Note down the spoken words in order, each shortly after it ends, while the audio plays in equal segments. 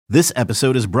This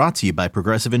episode is brought to you by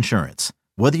Progressive Insurance.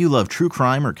 Whether you love true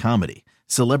crime or comedy,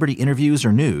 celebrity interviews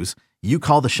or news, you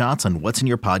call the shots on what's in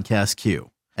your podcast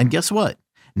queue. And guess what?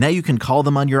 Now you can call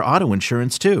them on your auto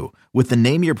insurance too with the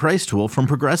Name Your Price tool from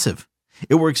Progressive.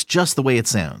 It works just the way it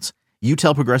sounds. You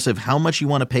tell Progressive how much you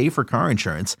want to pay for car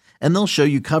insurance, and they'll show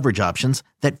you coverage options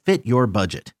that fit your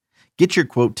budget. Get your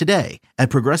quote today at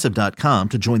Progressive.com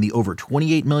to join the over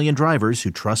 28 million drivers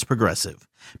who trust Progressive.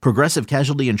 Progressive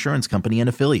Casualty Insurance Company and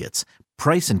Affiliates.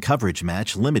 Price and coverage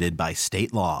match limited by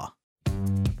state law.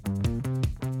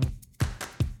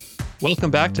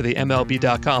 Welcome back to the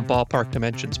MLB.com Ballpark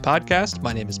Dimensions podcast.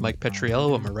 My name is Mike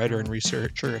Petriello. I'm a writer and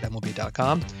researcher at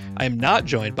MLB.com. I am not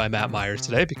joined by Matt Myers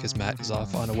today because Matt is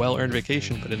off on a well-earned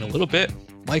vacation, but in a little bit,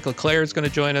 Michael Clare is going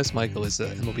to join us. Michael is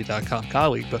an MLB.com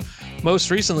colleague, but most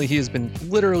recently he has been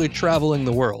literally traveling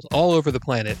the world, all over the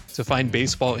planet, to find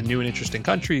baseball in new and interesting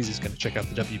countries. He's going to check out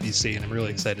the WBC, and I'm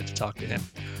really excited to talk to him.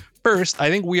 First, I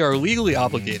think we are legally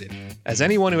obligated, as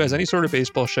anyone who has any sort of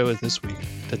baseball show is this week,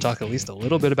 to talk at least a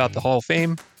little bit about the Hall of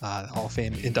Fame. The Hall of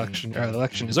Fame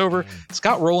election is over.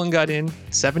 Scott Rolen got in,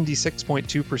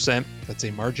 76.2%. That's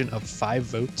a margin of 5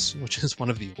 votes, which is one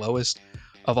of the lowest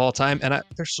of all time. And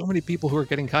there's so many people who are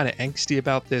getting kind of angsty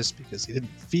about this because he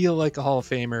didn't feel like a Hall of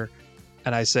Famer.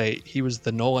 And I say he was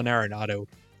the Nolan Arenado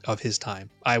of his time.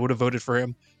 I would have voted for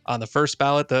him on the first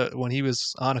ballot when he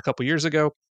was on a couple years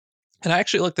ago. And I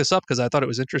actually looked this up because I thought it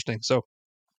was interesting. So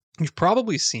you've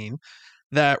probably seen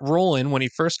that Rolen, when he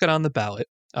first got on the ballot,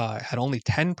 had only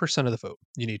 10% of the vote.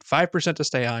 You need 5% to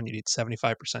stay on. You need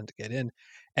 75% to get in.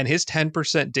 And his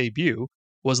 10% debut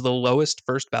was the lowest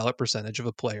first ballot percentage of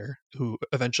a player who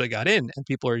eventually got in. And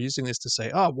people are using this to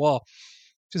say, oh, well,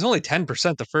 if he's only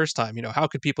 10% the first time, how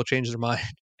could people change their mind?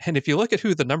 And if you look at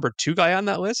who the number 2 guy on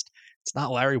that list, it's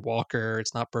not Larry Walker.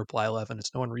 It's not Burt Blyleven.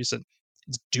 It's no one recent.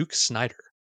 It's Duke Snider,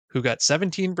 who got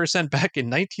 17% back in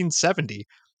 1970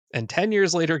 and 10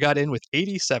 years later got in with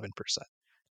 87%.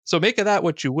 So make of that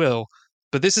what you will,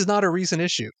 but this is not a recent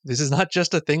issue. This is not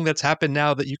just a thing that's happened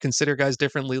now that you consider guys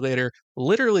differently later.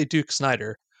 Literally Duke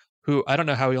Snider, who I don't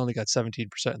know how he only got 17%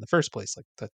 in the first place. Like,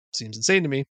 that seems insane to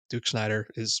me. Duke Snider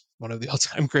is one of the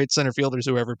all-time great center fielders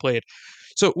who ever played.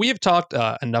 So we have talked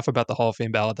enough about the Hall of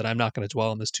Fame ballot that I'm not going to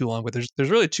dwell on this too long, but there's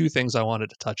really 2 things I wanted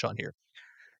to touch on here.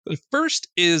 The first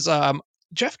is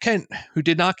Jeff Kent, who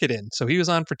did not get in. So he was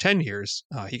on for 10 years.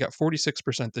 He got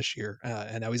 46% this year,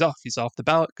 and now he's off. He's off the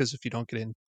ballot because if you don't get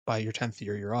in by your 10th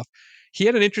year, you're off. He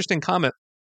had an interesting comment.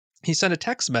 He sent a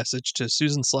text message to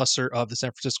Susan Slusser of the San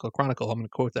Francisco Chronicle. I'm going to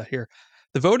quote that here.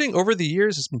 The voting over the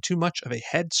years has been too much of a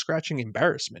head-scratching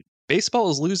embarrassment. Baseball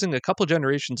is losing a couple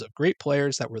generations of great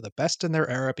players that were the best in their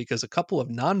era because a couple of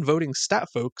non-voting stat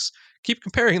folks keep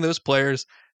comparing those players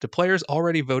to players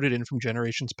already voted in from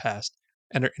generations past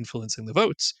and are influencing the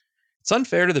votes. It's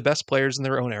unfair to the best players in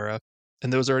their own era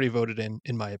and those already voted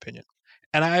in my opinion.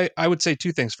 And I would say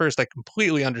 2 things. First, I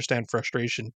completely understand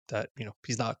frustration that,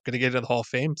 he's not going to get into the Hall of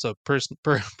Fame, so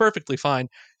perfectly fine.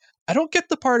 I don't get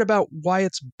the part about why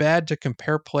it's bad to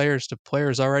compare players to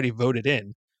players already voted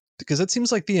in, because that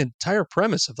seems like the entire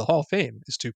premise of the Hall of Fame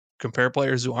is to compare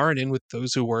players who aren't in with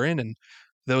those who were in and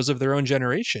those of their own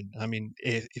generation. I mean,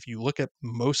 if you look at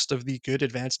most of the good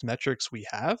advanced metrics we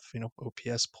have,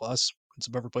 OPS plus, wins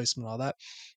above replacement, all that,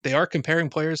 they are comparing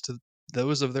players to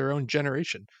those of their own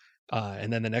generation.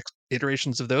 And then the next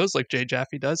iterations of those, like Jay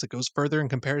Jaffe does, it goes further in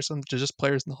comparison to just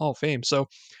players in the Hall of Fame. So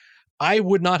I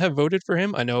would not have voted for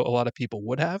him. I know a lot of people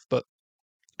would have, but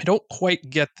I don't quite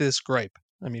get this gripe.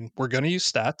 I mean, we're going to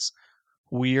use stats.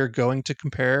 We are going to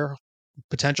compare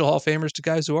potential Hall of Famers to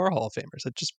guys who are Hall of Famers.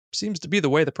 It just seems to be the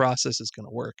way the process is going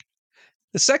to work.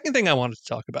 The second thing I wanted to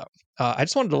talk about, I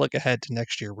just wanted to look ahead to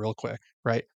next year real quick,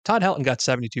 right? Todd Helton got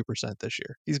 72% this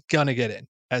year. He's going to get in,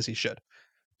 as he should.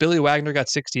 Billy Wagner got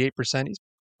 68%. He's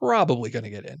probably going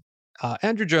to get in.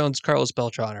 Andrew Jones, Carlos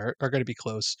Beltran are going to be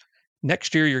close.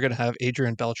 Next year, you're going to have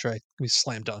Adrian Beltre be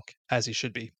slam dunk, as he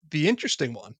should be. The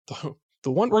interesting one,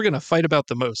 the one we're going to fight about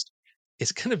the most,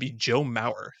 is going to be Joe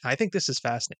Mauer. I think this is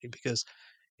fascinating because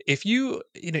if you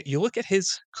look at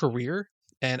his career,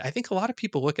 and I think a lot of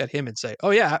people look at him and say, oh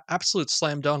yeah, absolute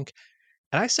slam dunk.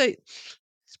 And I say,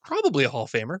 he's probably a Hall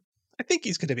of Famer. I think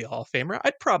he's going to be a Hall of Famer.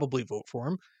 I'd probably vote for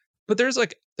him. But there's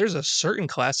a certain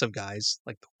class of guys,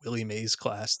 like the Willie Mays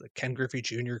class, the Ken Griffey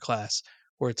Jr. class,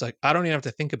 where it's like, I don't even have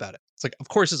to think about it. It's like, of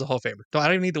course he's a Hall of Famer. I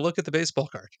don't even need to look at the baseball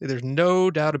card. There's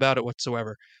no doubt about it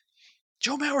whatsoever.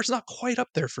 Joe Mauer's not quite up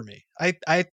there for me.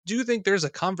 I do think there's a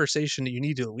conversation that you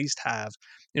need to at least have,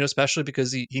 especially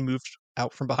because he moved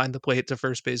out from behind the plate to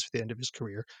first base for the end of his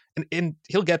career. And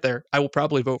he'll get there. I will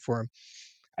probably vote for him.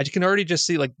 I can already just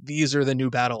see like these are the new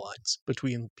battle lines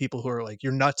between people who are like,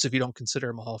 you're nuts if you don't consider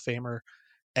him a Hall of Famer,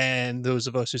 and those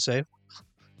of us who say,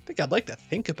 I think I'd like to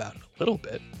think about it a little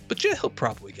bit, but yeah, he'll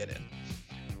probably get in.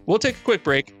 We'll take a quick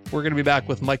break. We're going to be back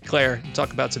with Mike Clair and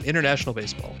talk about some international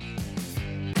baseball.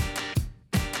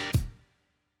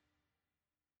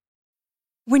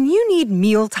 When you need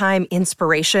mealtime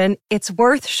inspiration, it's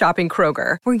worth shopping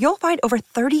Kroger, where you'll find over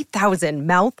 30,000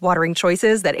 mouth-watering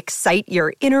choices that excite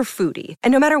your inner foodie.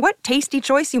 And no matter what tasty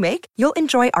choice you make, you'll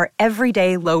enjoy our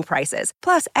everyday low prices,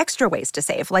 plus extra ways to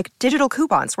save, like digital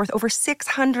coupons worth over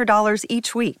 $600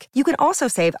 each week. You can also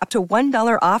save up to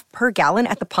 $1 off per gallon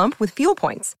at the pump with fuel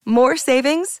points. More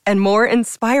savings and more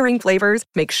inspiring flavors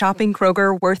make shopping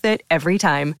Kroger worth it every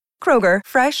time. Kroger,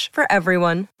 fresh for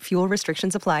everyone. Fuel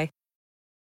restrictions apply.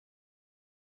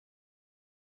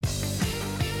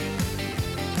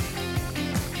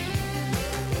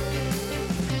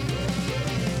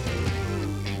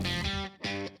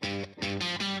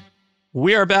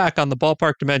 We are back on the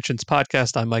Ballpark Dimensions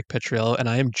podcast. I'm Mike Petriello, and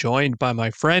I am joined by my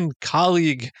friend,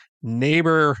 colleague,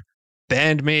 neighbor,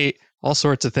 bandmate, all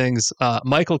sorts of things,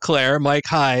 Michael Clair. Mike,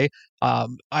 hi.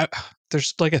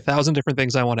 There's like 1,000 different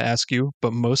things I want to ask you,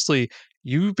 but mostly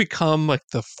you've become like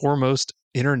the foremost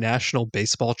international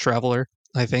baseball traveler,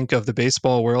 I think, of the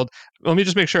baseball world. Let me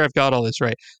just make sure I've got all this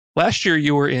right. Last year,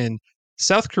 you were in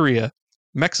South Korea,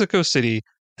 Mexico City,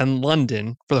 and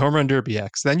London for the Home Run Derby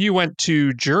X. Then you went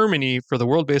to Germany for the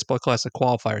World Baseball Classic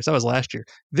qualifiers. That was last year.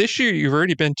 This year, you've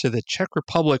already been to the Czech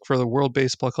Republic for the World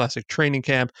Baseball Classic training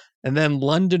camp, and then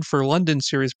London for London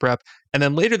Series prep. And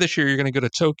then later this year, you're going to go to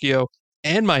Tokyo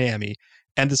and Miami.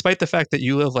 And despite the fact that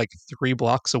you live like 3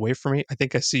 blocks away from me, I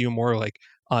think I see you more like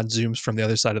on Zooms from the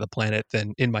other side of the planet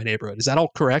than in my neighborhood. Is that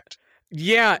all correct?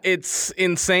 Yeah, it's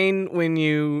insane when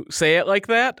you say it like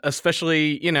that,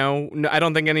 especially, I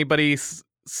don't think anybody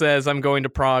says I'm going to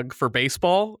Prague for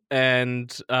baseball, and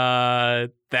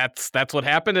that's what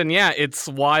happened. And yeah, it's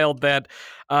wild that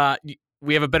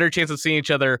we have a better chance of seeing each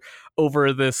other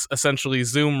over this essentially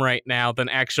Zoom right now than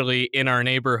actually in our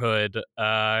neighborhood.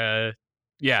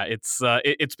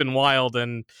 It's been wild.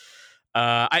 And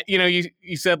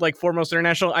you said like foremost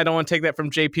international. I don't want to take that from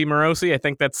JP Morosi. I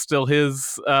think that's still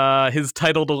his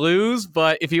title to lose.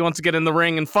 But if he wants to get in the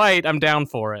ring and fight, I'm down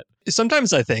for it.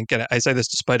 Sometimes I think, and I say this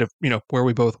despite of where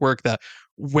we both work, that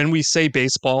when we say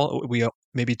baseball, we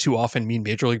maybe too often mean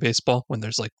Major League Baseball, when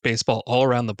there's like baseball all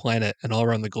around the planet and all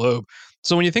around the globe.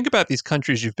 So when you think about these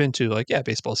countries you've been to, like, yeah,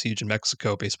 baseball's huge in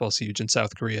Mexico, baseball's huge in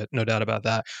South Korea, no doubt about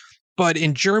that. But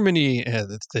in Germany,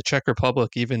 the Czech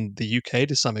Republic, even the UK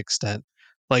to some extent,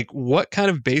 like, what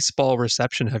kind of baseball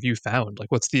reception have you found?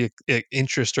 Like, what's the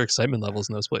interest or excitement levels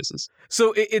in those places?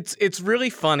 So it's really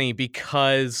funny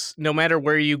because no matter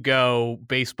where you go,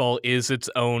 baseball is its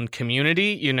own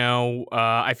community.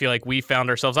 I feel like we found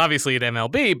ourselves obviously at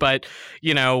MLB, but,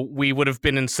 we would have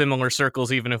been in similar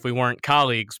circles even if we weren't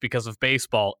colleagues because of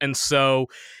baseball. And so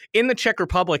in the Czech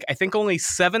Republic, I think only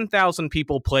 7,000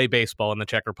 people play baseball in the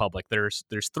Czech Republic. There's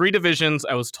 3 divisions.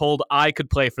 I was told I could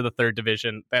play for the 3rd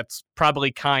division. That's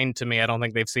probably kind to me. I don't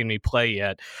think they've seen me play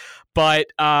yet. But,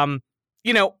 I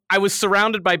was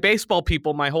surrounded by baseball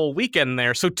people my whole weekend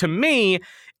there. So to me,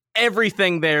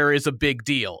 everything there is a big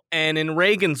deal. And in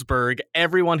Regensburg,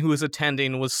 everyone who was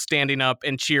attending was standing up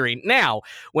and cheering. Now,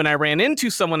 when I ran into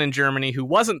someone in Germany who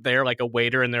wasn't there, like a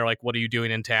waiter, and they're like, "What are you doing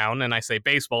in town?" And I say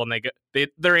baseball, and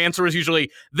their answer was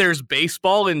usually, "There's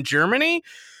baseball in Germany?"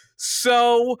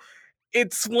 So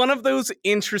it's one of those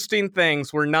interesting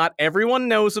things where not everyone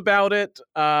knows about it.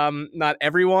 Not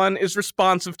everyone is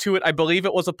responsive to it. I believe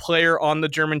it was a player on the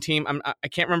German team. I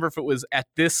can't remember if it was at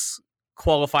this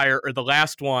qualifier or the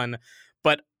last one,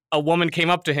 but a woman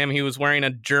came up to him. He was wearing a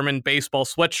German baseball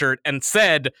sweatshirt and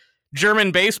said,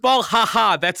 "German baseball?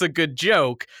 Haha, that's a good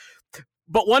joke."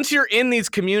 But once you're in these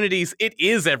communities, it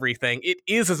is everything. It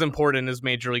is as important as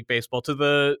Major League Baseball. To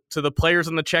the players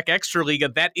in the Czech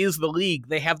Extraliga, that is the league.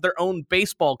 They have their own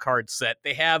baseball card set.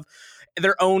 They have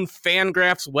their own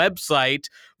Fangraphs website,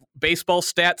 Baseball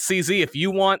Stats CZ. If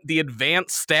you want the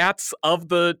advanced stats of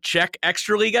the Czech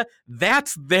Extraliga,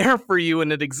 that's there for you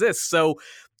and it exists. So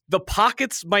the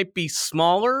pockets might be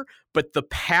smaller, but the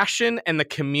passion and the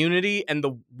community and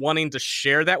the wanting to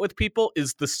share that with people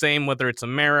is the same, whether it's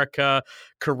America,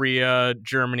 Korea,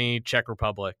 Germany, Czech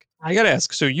Republic. I got to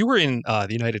ask, so you were in the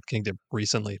United Kingdom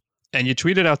recently, and you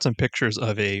tweeted out some pictures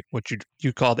of what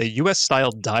you called a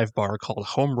U.S.-style dive bar called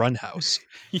Home Run House.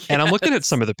 Yes. And I'm looking at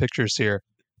some of the pictures here.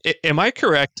 Am I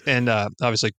correct? And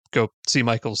obviously, go see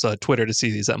Michael's Twitter to see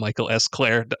these at Michael S.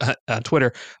 Clair on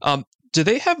Twitter. Do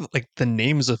they have like the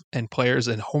names of and players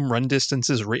and home run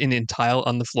distances written in tile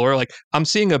on the floor? Like I'm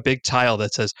seeing a big tile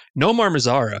that says Nomar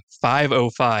Mazara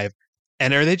 505.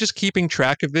 And are they just keeping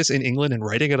track of this in England and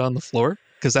writing it on the floor?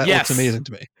 Because that looks amazing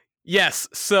to me. Yes.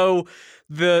 So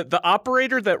the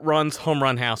operator that runs Home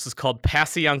Run House is called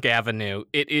Passyunk Avenue.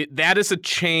 That is a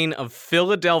chain of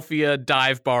Philadelphia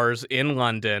dive bars in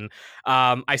London.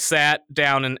 I sat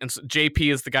down and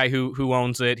JP is the guy who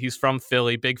owns it. He's from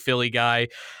Philly, big Philly guy.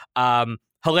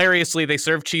 Hilariously, they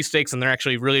serve cheesesteaks and they're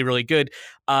actually really, really good.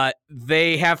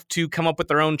 They have to come up with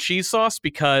their own cheese sauce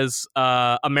because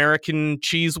American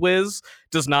Cheese Whiz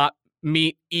does not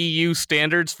meet EU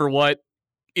standards for what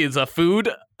is a food,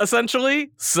 essentially.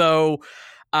 So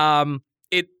that's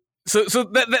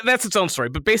its own story.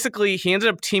 But basically, he ended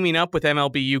up teaming up with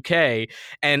MLB UK,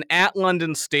 and at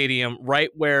London Stadium, right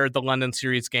where the London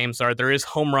Series games are, there is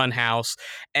Home Run House.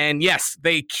 And yes,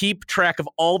 they keep track of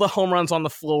all the home runs on the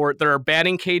floor. There are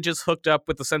batting cages hooked up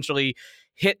with essentially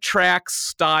hit tracks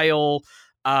style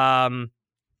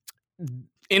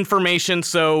information.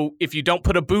 So if you don't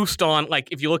put a boost on, like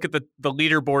if you look at the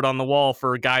leaderboard on the wall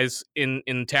for guys in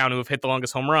town who have hit the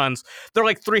longest home runs, they're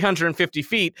like 350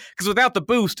 feet, because without the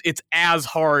boost, it's as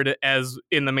hard as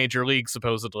in the major league,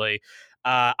 supposedly.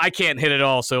 I can't hit it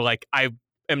all, so like I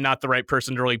am not the right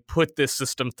person to really put this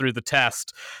system through the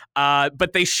test.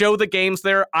 But they show the games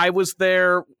there. I was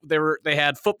there. They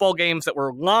had football games that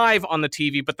were live on the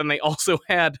TV, but then they also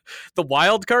had the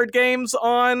wild card games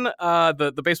on,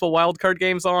 the baseball wild card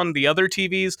games on the other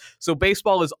TVs. So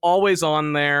baseball is always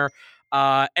on there.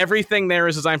 Everything there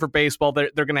is designed for baseball. They're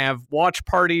going to have watch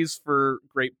parties for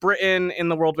Great Britain in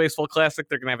the World Baseball Classic.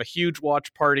 They're going to have a huge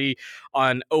watch party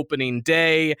on opening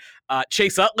day.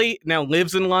 Chase Utley now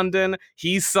lives in London.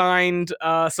 He's signed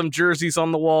some jerseys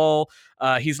on the wall.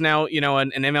 He's now,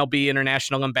 an MLB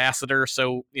international ambassador.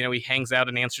 So, he hangs out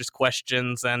and answers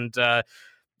questions. And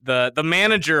the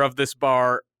manager of this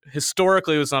bar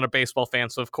historically was not a baseball fan,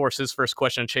 so of course his first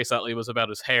question to Chase Utley was about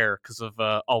his hair because of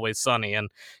Always Sunny, and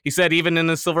he said even in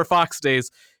his Silver Fox days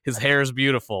his hair is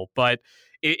beautiful. But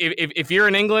if you're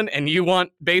in England and you want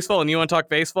baseball and you want to talk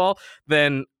baseball,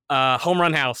 then Home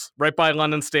Run House right by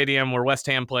London Stadium where West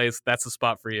Ham plays, that's the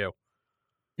spot for you.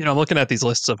 I'm looking at these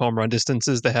lists of home run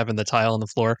distances they have in the tile on the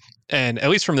floor, and at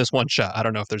least from this one shot, I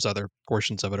don't know if there's other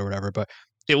portions of it or whatever, but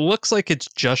it looks like it's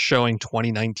just showing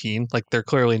 2019. Like they're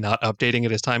clearly not updating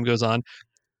it as time goes on.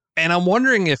 And I'm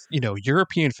wondering if,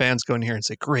 European fans go in here and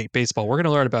say, great, baseball, we're going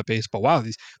to learn about baseball. Wow,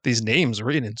 these names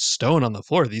written in stone on the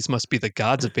floor. These must be the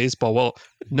gods of baseball. Well,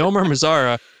 Nomar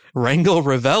Mazara, Rangel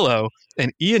Ravello,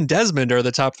 and Ian Desmond are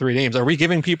the top three names. Are we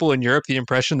giving people in Europe the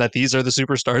impression that these are the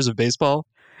superstars of baseball?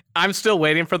 I'm still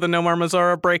waiting for the Nomar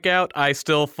Mazara breakout. I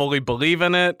still fully believe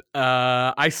in it.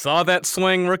 I saw that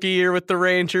swing rookie year with the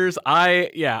Rangers. I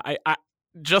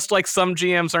just like some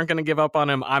GMs aren't going to give up on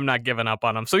him, I'm not giving up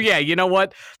on him. So yeah, you know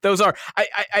what? Those are.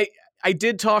 I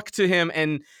did talk to him,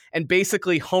 and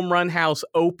basically Home Run House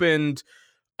opened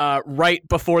right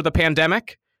before the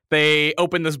pandemic. They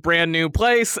opened this brand new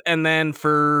place, and then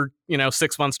for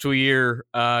 6 months to a year,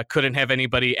 couldn't have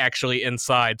anybody actually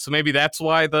inside. So maybe that's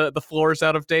why the floor is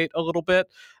out of date a little bit.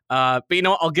 But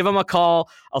I'll give them a call.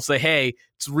 I'll say, hey,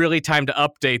 it's really time to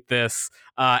update this.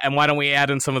 And why don't we add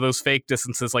in some of those fake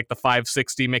distances, like the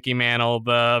 560 Mickey Mantle,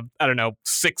 the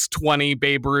 620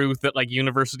 Babe Ruth at like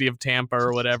University of Tampa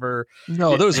or whatever.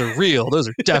 No, those are real. Those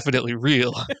are definitely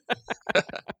real.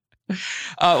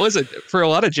 Listen, for a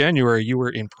lot of January, you were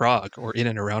in Prague or in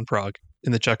and around Prague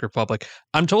in the Czech Republic.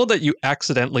 I'm told that you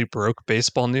accidentally broke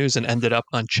baseball news and ended up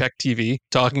on Czech TV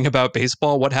talking about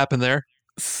baseball. What happened there?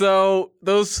 So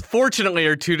those fortunately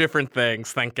are two different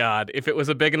things, thank God. If it was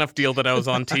a big enough deal that I was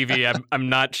on TV, I'm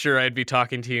not sure I'd be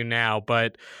talking to you now.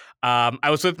 But I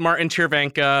was with Martin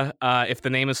Červenka. If the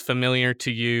name is familiar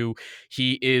to you,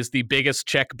 he is the biggest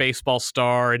Czech baseball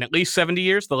star in at least 70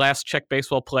 years. The last Czech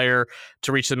baseball player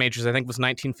to reach the majors, I think, was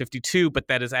 1952, but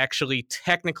that is actually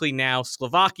technically now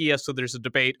Slovakia, so there's a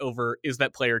debate over is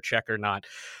that player Czech or not.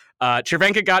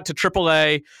 Červenka got to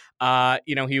AAA.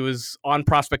 He was on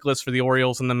prospect list for the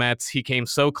Orioles and the Mets. He came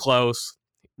so close.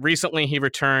 Recently, he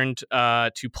returned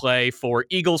to play for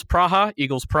Eagles Prague.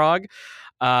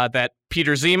 That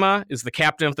Peter Zima is the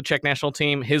captain of the Czech national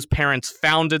team. His parents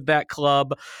founded that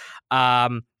club.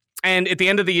 And at the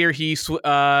end of the year,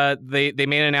 they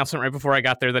made an announcement right before I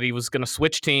got there that he was going to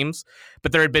switch teams,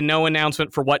 but there had been no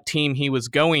announcement for what team he was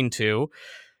going to.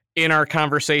 In our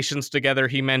conversations together,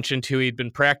 he mentioned who he'd been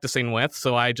practicing with,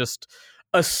 so I just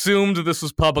assumed this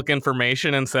was public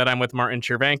information and said, I'm with Martin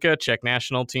Chervenka, Czech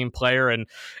national team player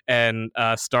and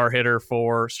star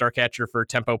catcher for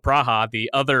Tempo Praha, the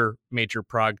other major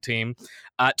Prague team.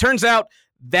 Turns out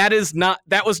that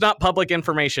was not public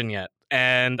information yet.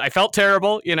 And I felt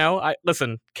terrible,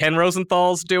 listen, Ken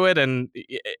Rosenthal's do it, and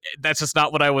that's just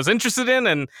not what I was interested in.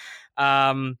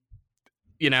 And,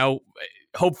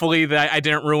 hopefully that I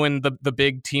didn't ruin the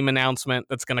big team announcement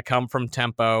that's going to come from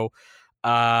Tempo.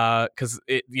 Because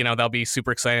that'll be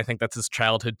super exciting. I think that's his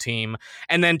childhood team.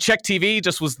 And then Czech TV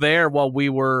just was there while we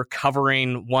were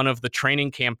covering one of the training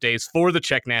camp days for the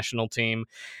Czech national team.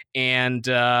 And,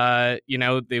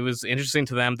 it was interesting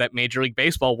to them that Major League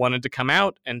Baseball wanted to come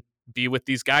out and be with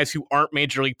these guys who aren't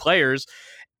major league players.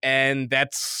 And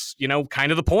that's,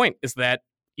 kind of the point, is that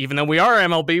even though we are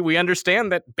MLB, we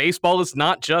understand that baseball is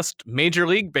not just Major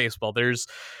League Baseball. There's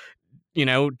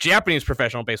Japanese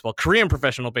professional baseball, Korean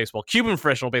professional baseball, Cuban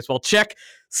professional baseball, Czech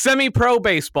semi-pro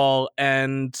baseball,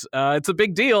 and it's a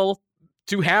big deal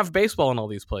to have baseball in all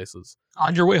these places.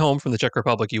 On your way home from the Czech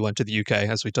Republic, you went to the UK,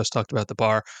 as we just talked about the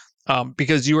bar,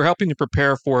 because you were helping to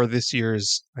prepare for this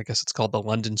year's, I guess it's called the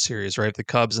London series, right? The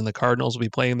Cubs and the Cardinals will be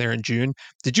playing there in June.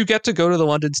 Did you get to go to the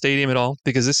London Stadium at all?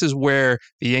 Because this is where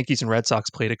the Yankees and Red Sox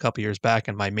played a couple years back,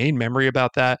 and my main memory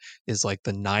about that is like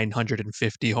the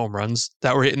 950 home runs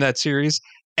that were hit in that series.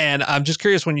 And I'm just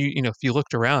curious, when if you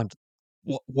looked around,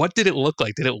 what did it look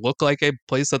like? Did it look like a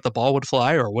place that the ball would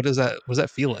fly, or what does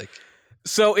that feel like?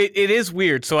 So it is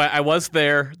weird. So I was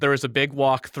there. There was a big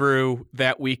walkthrough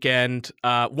that weekend.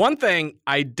 One thing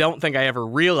I don't think I ever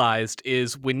realized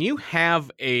is when you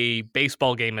have a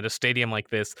baseball game at a stadium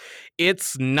like this,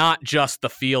 it's not just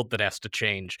the field that has to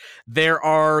change. There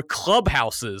are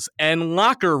clubhouses and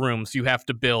locker rooms you have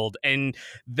to build, and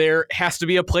there has to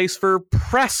be a place for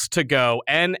press to go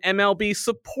and MLB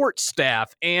support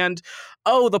staff. And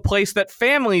the place that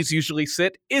families usually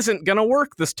sit isn't going to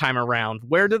work this time around.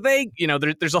 Where do they,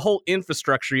 there's a whole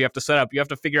infrastructure you have to set up. You have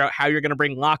to figure out how you're going to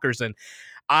bring lockers in.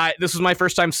 This was my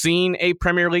first time seeing a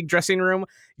Premier League dressing room.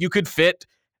 You could fit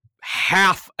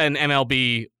half an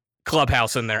MLB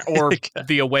clubhouse in there, or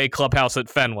the away clubhouse at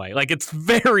Fenway. Like, it's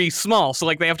very small.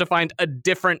 So they have to find a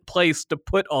different place to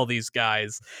put all these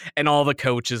guys and all the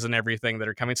coaches and everything that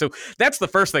are coming. So that's the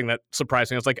first thing that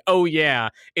surprised me. I was like, oh yeah,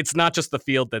 it's not just the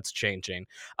field that's changing.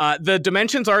 The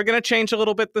dimensions are going to change a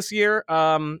little bit this year.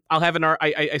 I'll have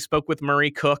I spoke with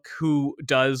Murray Cook, who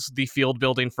does the field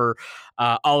building for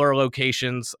all our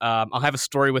locations. I'll have a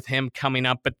story with him coming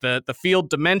up, but the field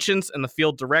dimensions and the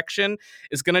field direction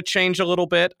is going to change a little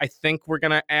bit. I think we're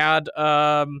going to add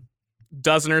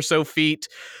dozen or so feet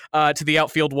to the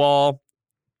outfield wall,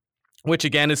 which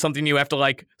again is something you have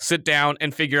to sit down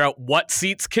and figure out what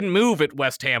seats can move at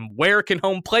West Ham. Where can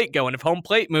home plate go? And if home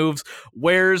plate moves,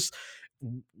 where's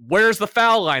the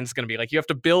foul line going to be? You have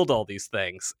to build all these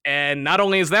things. And not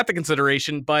only is that the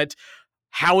consideration, but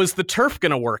how is the turf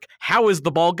going to work? How is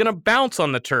the ball going to bounce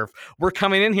on the turf? We're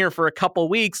coming in here for a couple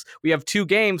weeks. We have 2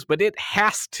 games, but it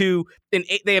has to,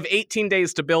 they have 18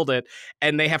 days to build it,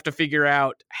 and they have to figure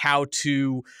out how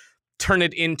to turn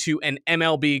it into an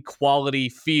MLB quality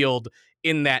field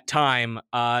in that time.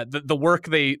 The work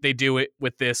they do it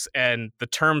with this and the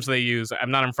terms they use,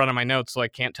 I'm not in front of my notes, so I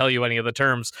can't tell you any of the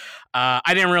terms. I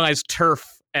didn't realize turf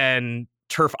and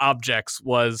turf objects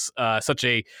was such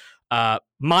a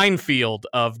minefield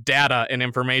of data and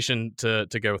information to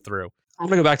go through. I'm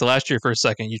going to go back to last year for a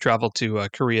second. You traveled to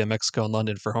Korea, Mexico, and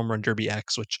London for Home Run Derby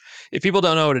X, which, if people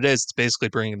don't know what it is, it's basically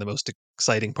bringing the most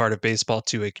exciting part of baseball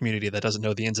to a community that doesn't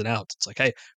know the ins and outs. It's like,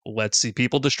 hey, let's see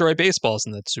people destroy baseballs,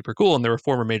 and that's super cool. And there were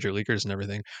former major leaguers and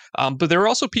everything. But there are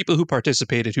also people who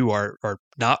participated who are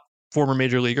not former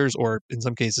major leaguers, or in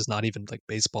some cases not even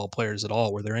baseball players at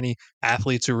all. Were there any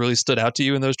athletes who really stood out to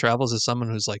you in those travels as someone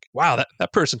who's like, wow,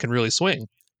 that person can really swing?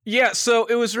 Yeah, so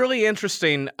it was really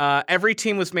interesting. Every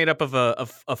team was made up of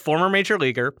a former major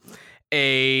leaguer,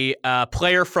 a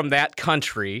player from that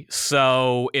country.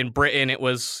 So in Britain, it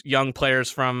was young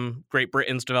players from Great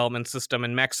Britain's development system.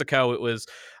 In Mexico, it was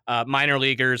minor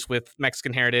leaguers with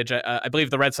Mexican heritage. I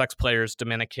believe the Red Sox players,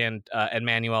 Dominican and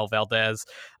Manuel Valdez.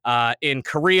 In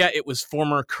Korea, it was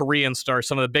former Korean stars,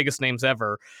 some of the biggest names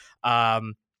ever. But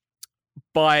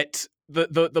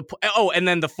and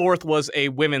then the fourth was a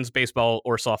women's baseball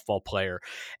or softball player.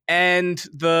 And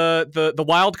the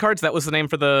wild cards, that was the name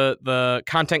for the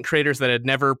content creators that had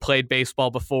never played baseball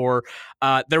before.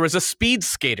 There was a speed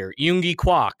skater, Yoongi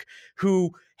Kwak,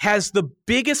 who has the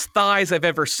biggest thighs I've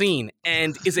ever seen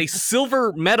and is a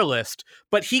silver medalist,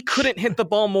 but he couldn't hit the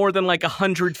ball more than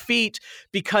 100 feet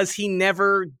because he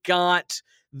never got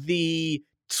the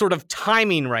sort of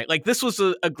timing right. This was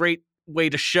a great way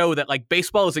to show that like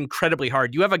baseball is incredibly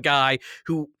hard. You have a guy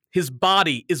who his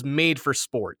body is made for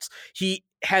sports. He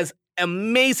has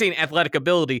amazing athletic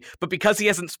ability, but because he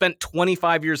hasn't spent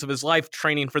 25 years of his life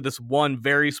training for this one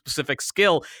very specific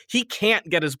skill, he can't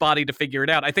get his body to figure it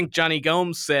out. I think Johnny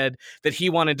Gomes said that he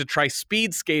wanted to try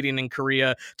speed skating in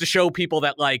Korea to show people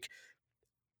that, like,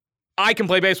 I can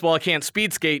play baseball, I can't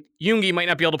speed skate. Yoongi might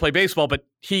not be able to play baseball, but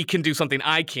he can do something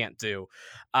I can't do.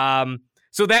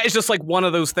 So that is just like one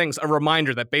of those things, a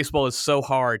reminder that baseball is so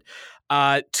hard.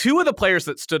 Two of the players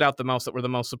that stood out the most, that were the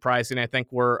most surprising, I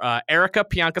think, were Erica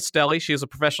Piancastelli. She is a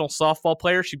professional softball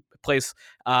player. She plays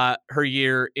her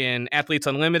year in Athletes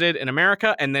Unlimited in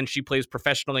America, and then she plays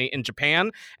professionally in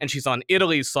Japan, and she's on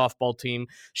Italy's softball team.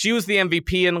 She was the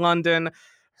MVP in London.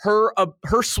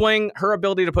 Her swing, her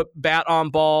ability to put bat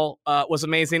on ball was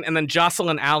amazing. And then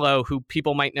Jocelyn Alo, who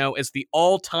people might know as the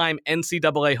all-time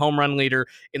NCAA home run leader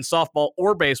in softball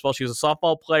or baseball. She was a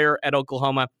softball player at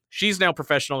Oklahoma. She's now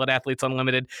professional at Athletes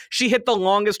Unlimited. She hit the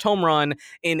longest home run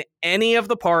in any of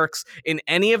the parks, in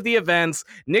any of the events.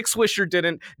 Nick Swisher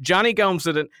didn't. Johnny Gomes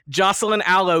didn't. Jocelyn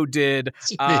Alo did.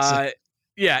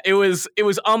 Yeah, it was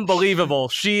unbelievable.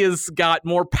 She has got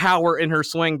more power in her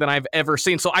swing than I've ever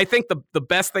seen. So I think the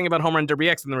best thing about Home Run Derby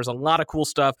X, and there was a lot of cool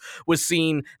stuff, was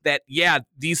seeing that, yeah,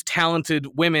 these talented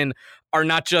women are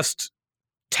not just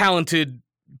talented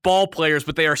ball players,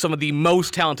 but they are some of the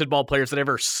most talented ball players that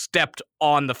ever stepped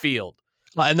on the field.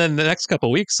 And then the next couple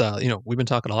of weeks, we've been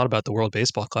talking a lot about the World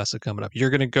Baseball Classic coming up. You're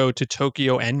going to go to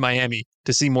Tokyo and Miami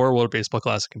to see more World Baseball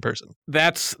Classic in person.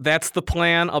 That's the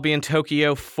plan. I'll be in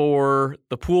Tokyo for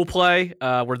the pool play,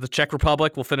 where the Czech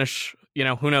Republic will finish.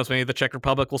 Who knows? Maybe the Czech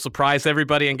Republic will surprise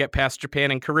everybody and get past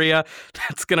Japan and Korea.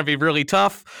 That's going to be really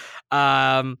tough.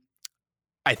 I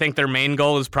think their main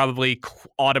goal is probably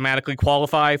automatically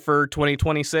qualify for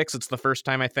 2026. It's the first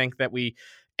time I think that we,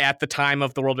 at the time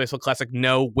of the World Baseball Classic,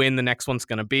 know when the next one's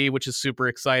going to be, which is super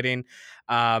exciting.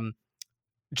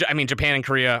 Japan and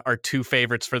Korea are two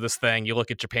favorites for this thing. You look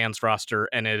at Japan's roster,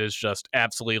 and it is just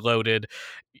absolutely loaded.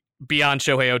 Beyond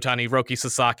Shohei Ohtani, Roki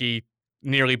Sasaki,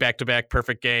 nearly back-to-back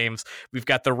perfect games. We've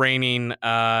got the reigning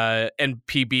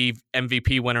NPB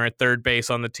MVP winner at third base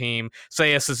on the team,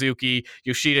 Seiya Suzuki,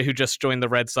 Yoshida, who just joined the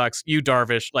Red Sox, Yu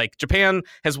Darvish. Like, Japan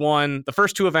has won the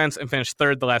first two events and finished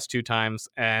third the last two times,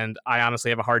 and I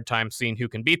honestly have a hard time seeing who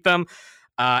can beat them.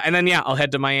 And then, I'll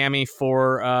head to Miami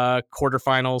for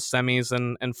quarterfinals, semis,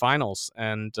 and finals.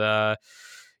 And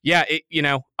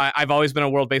I've always been a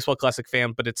World Baseball Classic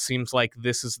fan, but it seems like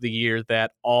this is the year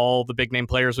that all the big name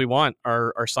players we want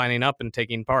are signing up and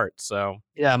taking part. So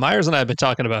yeah, Myers and I have been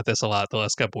talking about this a lot the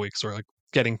last couple of weeks. We're like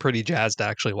getting pretty jazzed to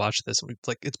actually watch this.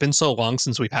 It's been so long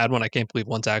since we've had one. I can't believe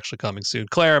one's actually coming soon.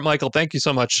 Claire, Michael, thank you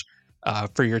so much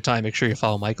for your time. Make sure you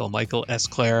follow Michael S.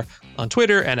 Claire on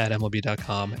Twitter and at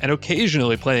MLB.com, and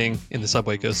occasionally playing in the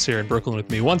Subway Ghosts here in Brooklyn with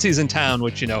me once he's in town,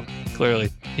 which, clearly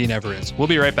he never is. We'll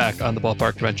be right back on the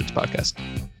Ballpark Dimensions podcast.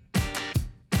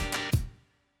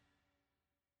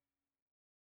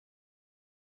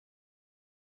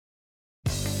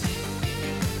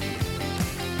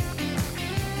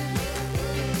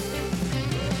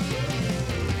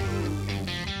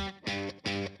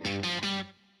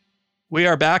 We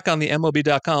are back on the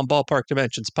MLB.com Ballpark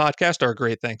Dimensions podcast. Our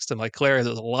great thanks to Mike Claire. It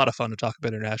was a lot of fun to talk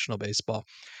about international baseball.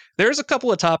 There's a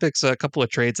couple of topics, a couple of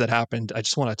trades that happened I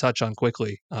just want to touch on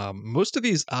quickly. Most of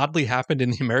these oddly happened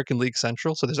in the American League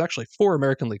Central, so there's actually 4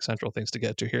 American League Central things to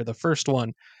get to here. The first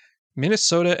one,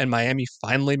 Minnesota and Miami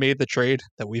finally made the trade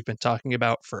that we've been talking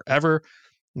about forever.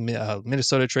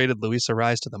 Minnesota traded Luis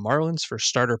Arraez to the Marlins for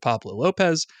starter Pablo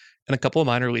Lopez and a couple of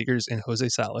minor leaguers in Jose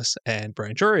Salas and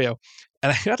Brian Jorio.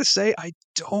 And I got to say, I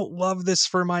don't love this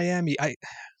for Miami.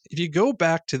 If you go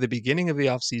back to the beginning of the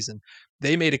offseason,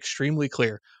 they made extremely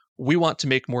clear, we want to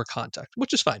make more contact,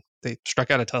 which is fine. They struck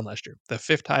out a ton last year, the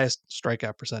 5th highest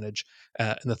strikeout percentage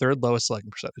and the 3rd lowest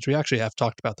slugging percentage. We actually have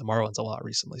talked about the Marlins a lot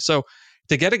recently. So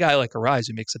to get a guy like Arraez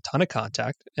who makes a ton of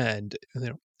contact and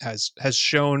has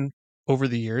shown over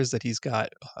the years that he's got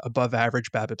above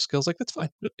average BABIP skills, like, that's fine.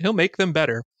 He'll make them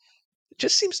better. It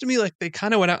just seems to me like they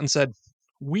kind of went out and said,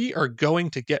 we are going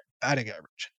to get batting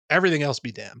average. Everything else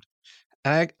be damned.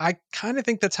 And I kind of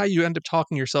think that's how you end up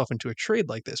talking yourself into a trade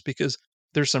like this, because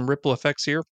there's some ripple effects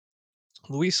here.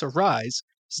 Luis Arraez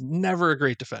is never a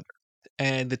great defender.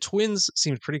 And the Twins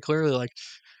seem pretty clearly like,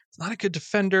 it's not a good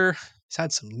defender. He's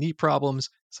had some knee problems.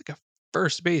 It's like a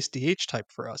first base DH type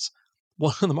for us.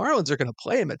 Well, the Marlins are going to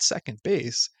play him at second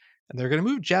base, and they're going to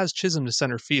move Jazz Chisholm to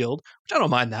center field, which I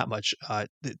don't mind that much.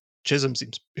 Chisholm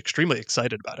seems extremely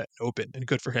excited about it, open, and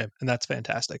good for him, and that's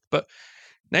fantastic. But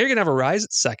now you're going to have Arraez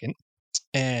at second.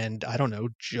 and I don't know,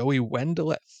 Joey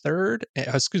Wendell at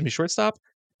shortstop.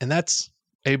 And that's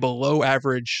a below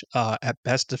average at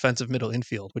best defensive middle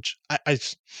infield, which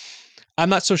I'm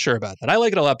not so sure about that. I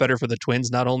like it a lot better for the Twins,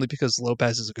 not only because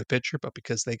Lopez is a good pitcher, but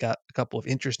because they got a couple of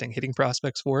interesting hitting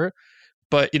prospects for it.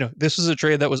 But, this was a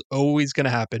trade that was always going to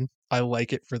happen. I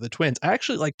like it for the Twins. I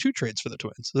actually like 2 trades for the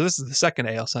Twins. So this is the second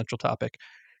AL Central topic.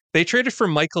 They traded for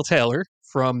Michael Taylor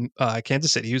from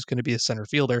Kansas City, who's going to be a center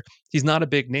fielder. He's not a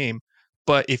big name,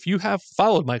 but if you have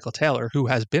followed Michael Taylor, who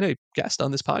has been a guest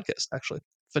on this podcast, actually,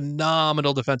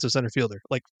 phenomenal defensive center fielder,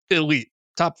 like elite,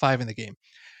 top 5 in the game.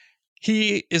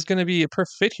 He is going to be a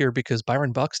perfect fit here because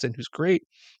Byron Buxton, who's great,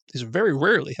 is very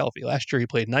rarely healthy. Last year, he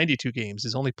played 92 games.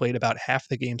 He's only played about half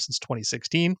the game since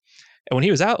 2016. And when he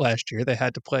was out last year, they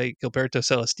had to play Gilberto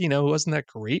Celestino, who wasn't that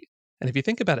great. And if you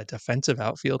think about a defensive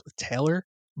outfield with Taylor,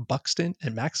 Buxton,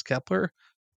 and Max Kepler,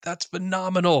 that's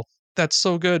phenomenal. That's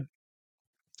so good.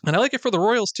 And I like it for the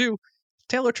Royals, too.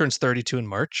 Taylor turns 32 in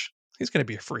March. He's going to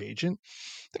be a free agent.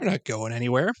 They're not going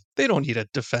anywhere. They don't need a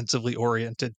defensively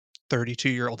oriented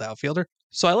 32-year-old outfielder.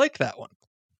 So I like that one.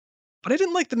 But I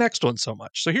didn't like the next one so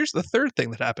much. So here's the third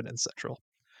thing that happened in Central.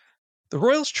 The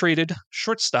Royals traded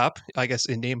shortstop, I guess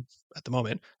in name at the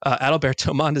moment,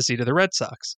 Adalberto Mondesi to the Red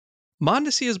Sox.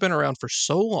 Mondesi has been around for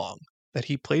so long that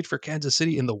he played for Kansas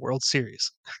City in the World Series,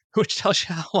 which tells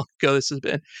you how long ago this has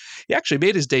been. He actually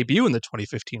made his debut in the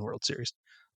 2015 World Series,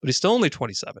 but he's still only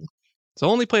 27. So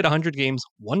only played 100 games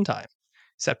one time.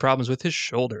 He's had problems with his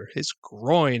shoulder, his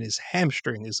groin, his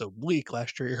hamstring, his oblique.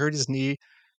 Last year he hurt his knee,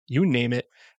 you name it.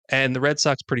 And the Red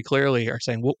Sox pretty clearly are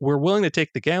saying, well, we're willing to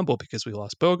take the gamble because we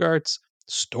lost Bogarts,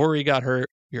 Story got hurt,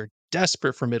 you're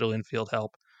desperate for middle infield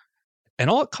help. And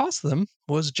all it cost them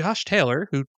was Josh Taylor,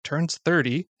 who turns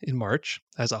 30 in March,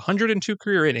 has 102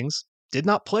 career innings, did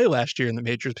not play last year in the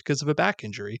majors because of a back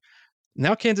injury.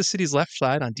 Now Kansas City's left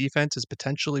side on defense is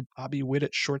potentially Bobby Witt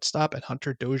at shortstop and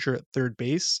Hunter Dozier at third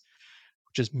base,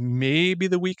 which is maybe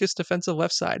the weakest defensive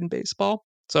left side in baseball.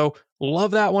 So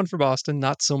love that one for Boston,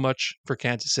 not so much for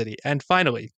Kansas City. And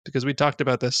finally, because we talked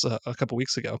about this a couple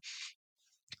weeks ago,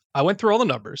 I went through all the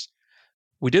numbers.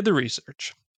 We did the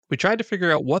research. We tried to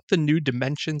figure out what the new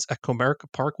dimensions at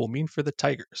Comerica Park will mean for the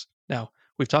Tigers. Now,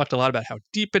 we've talked a lot about how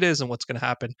deep it is and what's going to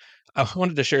happen. I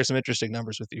wanted to share some interesting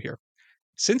numbers with you here.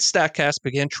 Since StatCast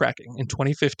began tracking in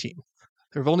 2015,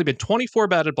 there have only been 24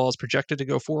 batted balls projected to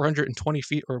go 420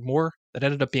 feet or more that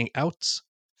ended up being outs.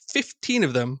 15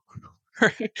 of them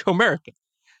were at Comerica.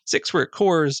 6 were at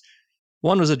Coors.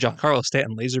 1 was a Giancarlo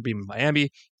Stanton laser beam in Miami.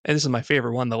 And this is my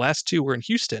favorite one. The last 2 were in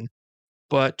Houston,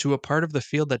 but to a part of the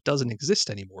field that doesn't exist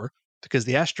anymore because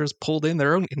the Astros pulled in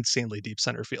their own insanely deep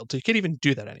center field. So you can't even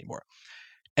do that anymore.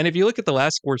 And if you look at the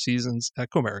last 4 seasons at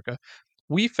Comerica,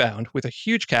 we found, with a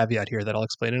huge caveat here that I'll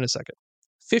explain in a second,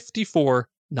 54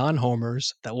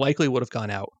 non-homers that likely would have gone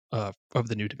out of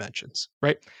the new dimensions,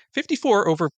 right? 54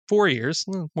 over 4 years,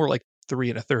 more like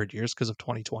 3 1/3 years because of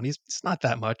 2020s. It's not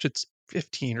that much. It's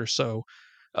 15 or so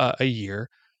a year.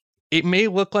 It may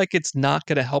look like it's not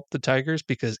going to help the Tigers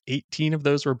because 18 of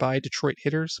those were by Detroit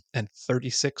hitters and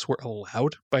 36 were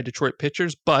allowed by Detroit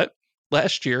pitchers. But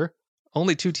last year,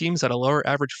 only 2 teams had a lower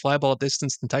average fly ball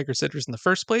distance than Tigers hitters in the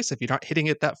first place. If you're not hitting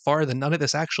it that far, then none of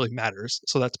this actually matters.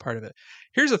 So that's part of it.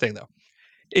 Here's the thing, though.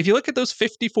 If you look at those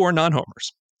 54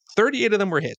 non-homers, 38 of them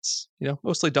were hits,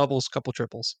 mostly doubles, couple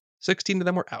triples. 16 of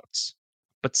them were outs.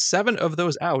 But 7 of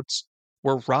those outs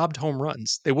were robbed home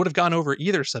runs. They would have gone over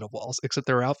either set of walls, except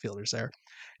there were outfielders there.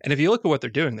 And if you look at what they're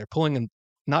doing, they're pulling in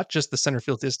not just the center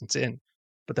field distance in,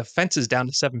 but the fence is down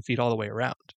to 7 feet all the way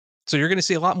around. So you're going to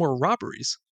see a lot more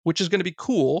robberies, which is going to be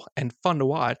cool and fun to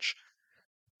watch,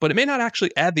 but it may not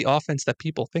actually add the offense that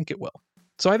people think it will.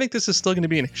 So I think this is still going to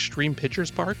be an extreme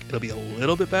pitcher's park. It'll be a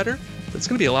little bit better, but it's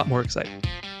going to be a lot more exciting.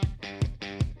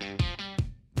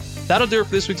 That'll do it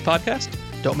for this week's podcast.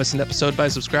 Don't miss an episode by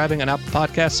subscribing on Apple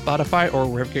Podcasts, Spotify, or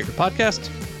wherever you get your podcasts.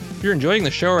 If you're enjoying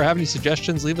the show or have any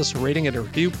suggestions, leave us a rating and a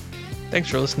review. Thanks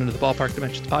for listening to the Ballpark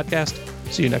Dimensions podcast.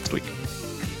 See you next week.